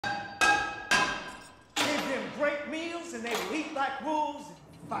beasts and they will eat like wolves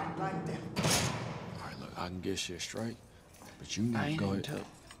and fight like devils. All right, look, I can get shit straight, but you need to go ahead. Tell the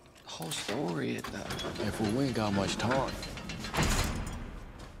whole story at that. If we ain't got much time.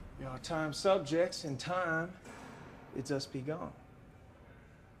 We are time subjects, and time bids us be gone.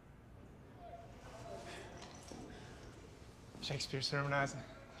 Shakespeare sermonizing,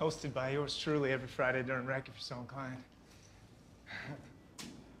 hosted by yours truly every Friday during Rec if you're so inclined.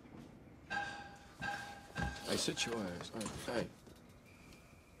 Hey, sit your ass. Hey.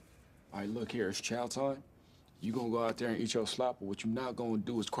 All right, look here, it's chow time. You gonna go out there and eat your slop, but what you not gonna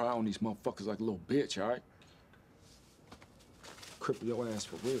do is cry on these motherfuckers like a little bitch, all right? Cripple your ass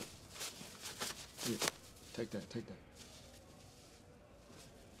for real. Here, take that.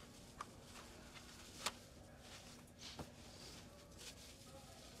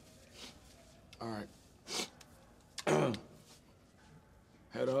 All right.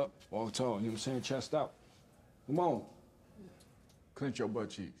 Head up, walk tall, you know what I'm saying? Chest out. Come on. Clench your butt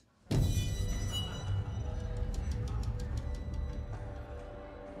cheeks.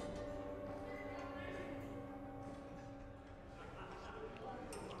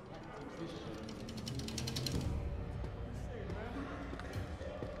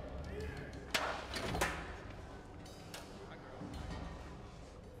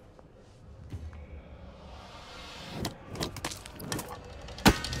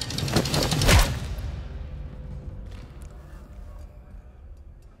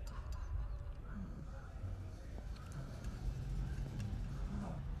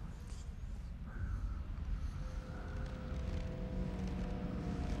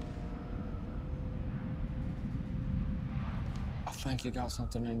 I think you got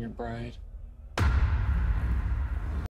something in your braid.